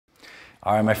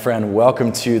All right, my friend,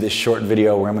 welcome to this short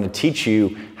video where I'm going to teach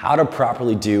you how to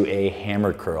properly do a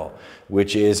hammer curl,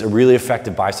 which is a really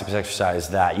effective biceps exercise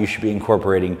that you should be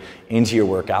incorporating into your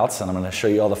workouts. And I'm going to show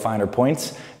you all the finer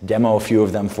points, demo a few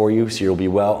of them for you, so you'll be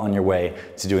well on your way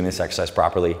to doing this exercise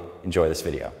properly. Enjoy this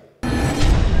video.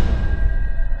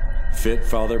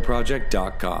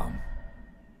 FitFatherProject.com.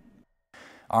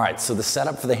 All right, so the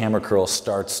setup for the hammer curl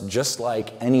starts just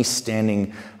like any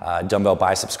standing dumbbell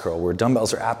biceps curl, where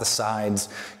dumbbells are at the sides,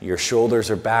 your shoulders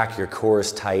are back, your core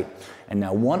is tight. And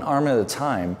now one arm at a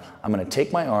time, I'm gonna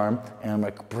take my arm and I'm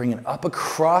gonna bring it up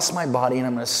across my body and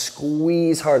I'm gonna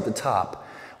squeeze hard at the top.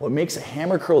 What makes a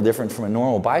hammer curl different from a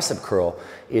normal bicep curl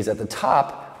is at the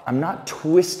top, I'm not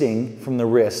twisting from the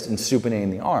wrist and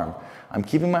supinating the arm. I'm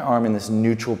keeping my arm in this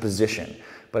neutral position.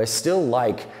 But I still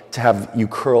like to have you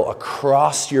curl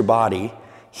across your body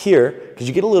here because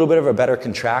you get a little bit of a better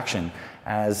contraction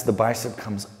as the bicep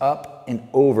comes up and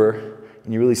over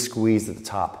and you really squeeze at the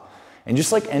top. And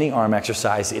just like any arm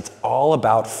exercise, it's all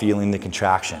about feeling the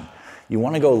contraction. You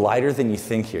want to go lighter than you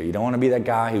think here. You don't want to be that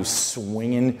guy who's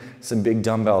swinging some big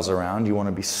dumbbells around. You want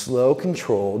to be slow,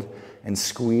 controlled, and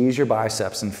squeeze your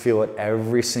biceps and feel it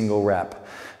every single rep.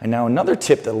 And now another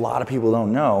tip that a lot of people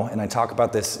don't know, and I talk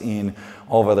about this in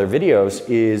all of other videos,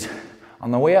 is on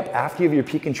the way up after you have your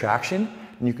peak contraction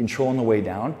and you control on the way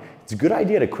down, it's a good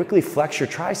idea to quickly flex your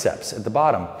triceps at the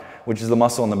bottom, which is the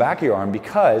muscle in the back of your arm,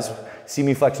 because, see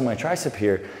me flexing my tricep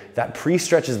here, that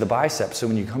pre-stretches the bicep, so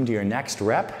when you come to your next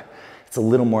rep, it's a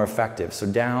little more effective. So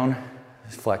down,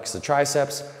 flex the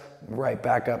triceps, right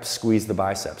back up, squeeze the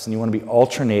biceps. And you want to be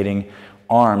alternating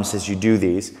arms as you do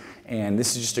these. And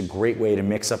this is just a great way to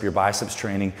mix up your biceps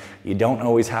training. You don't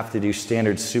always have to do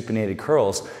standard supinated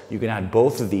curls. You can add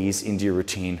both of these into your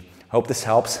routine. Hope this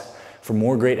helps. For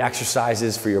more great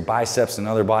exercises for your biceps and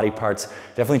other body parts,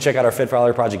 definitely check out our Fit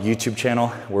Father Project YouTube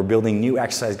channel. We're building new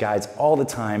exercise guides all the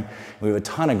time. We have a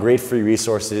ton of great free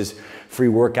resources, free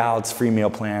workouts, free meal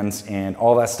plans, and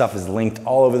all that stuff is linked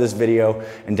all over this video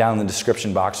and down in the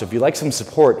description box. So if you'd like some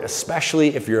support,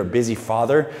 especially if you're a busy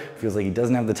father, feels like he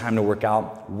doesn't have the time to work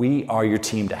out, we are your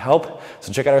team to help.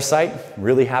 So check out our site.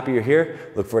 Really happy you're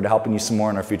here. Look forward to helping you some more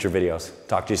in our future videos.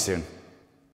 Talk to you soon.